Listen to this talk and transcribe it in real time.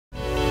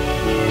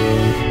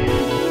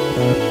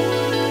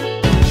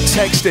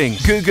texting,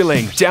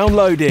 Googling,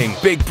 downloading,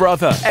 Big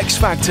Brother, X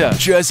Factor,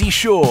 Jersey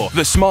Shore,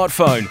 the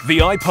smartphone, the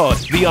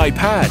iPod, the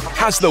iPad.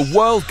 Has the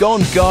world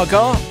gone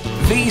gaga?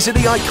 These are the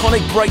iconic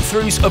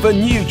breakthroughs of a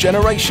new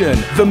generation,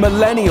 the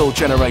millennial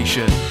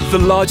generation. The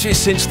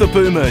largest since the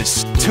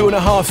boomers.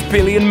 2.5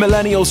 billion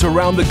millennials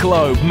around the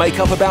globe make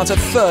up about a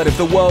third of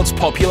the world's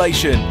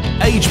population.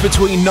 Aged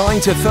between 9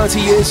 to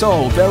 30 years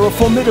old, they're a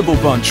formidable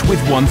bunch with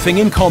one thing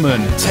in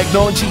common.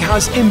 Technology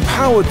has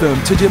empowered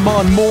them to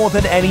demand more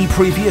than any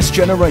previous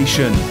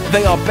generation.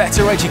 They are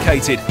better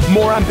educated,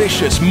 more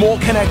ambitious, more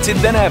connected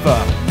than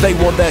ever. They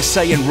want their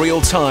say in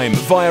real time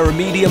via a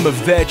medium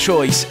of their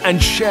choice,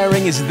 and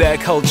sharing is their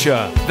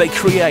culture. They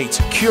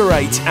create,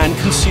 curate, and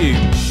consume.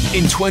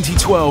 In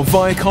 2012,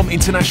 Viacom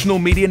International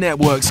Media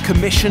Networks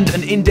commissioned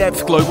an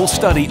in-depth global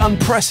study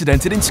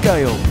unprecedented in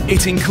scale.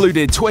 It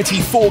included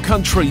 24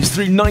 countries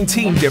through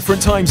 19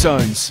 different time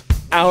zones.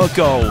 Our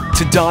goal,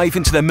 to dive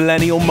into the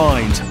millennial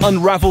mind,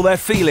 unravel their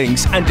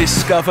feelings, and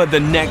discover the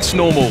next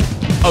normal.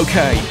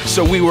 Okay,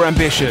 so we were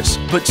ambitious,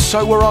 but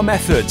so were our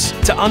methods.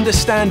 To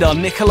understand our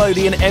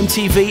Nickelodeon,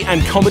 MTV,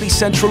 and Comedy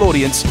Central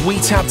audience, we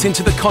tapped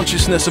into the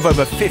consciousness of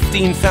over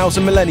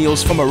 15,000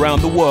 millennials from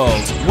around the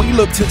world. We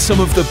looked at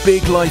some of the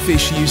big life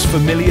issues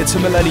familiar to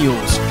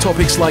millennials.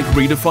 Topics like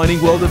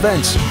redefining world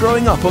events,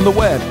 growing up on the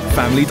web,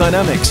 family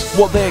dynamics,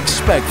 what they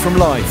expect from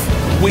life.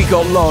 We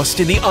got lost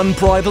in the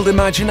unbridled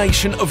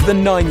imagination of the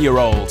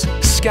 9-year-old,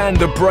 scanned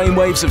the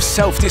brainwaves of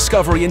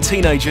self-discovery in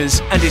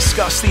teenagers, and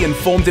discussed the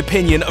informed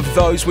opinion of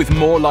those with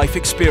more life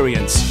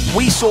experience.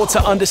 We sought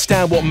to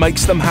understand what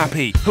makes them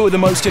happy, who are the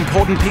most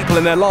important people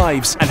in their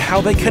lives, and how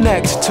they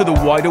connect to the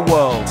wider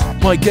world.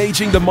 By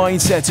gauging the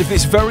mindset of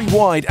this very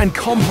wide and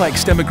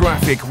complex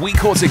demographic, we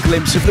caught a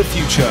glimpse of the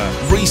future.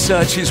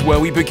 Research is where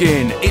we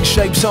begin. It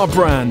shapes our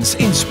brands,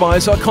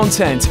 inspires our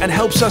content, and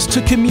helps us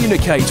to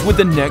communicate with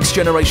the next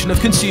generation of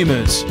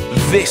consumers.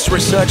 This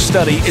research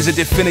study is a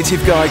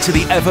definitive guide to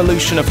the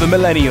evolution of the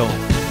millennial.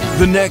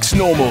 The next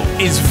normal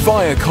is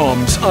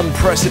Viacom's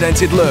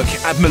unprecedented look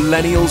at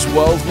millennials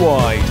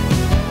worldwide.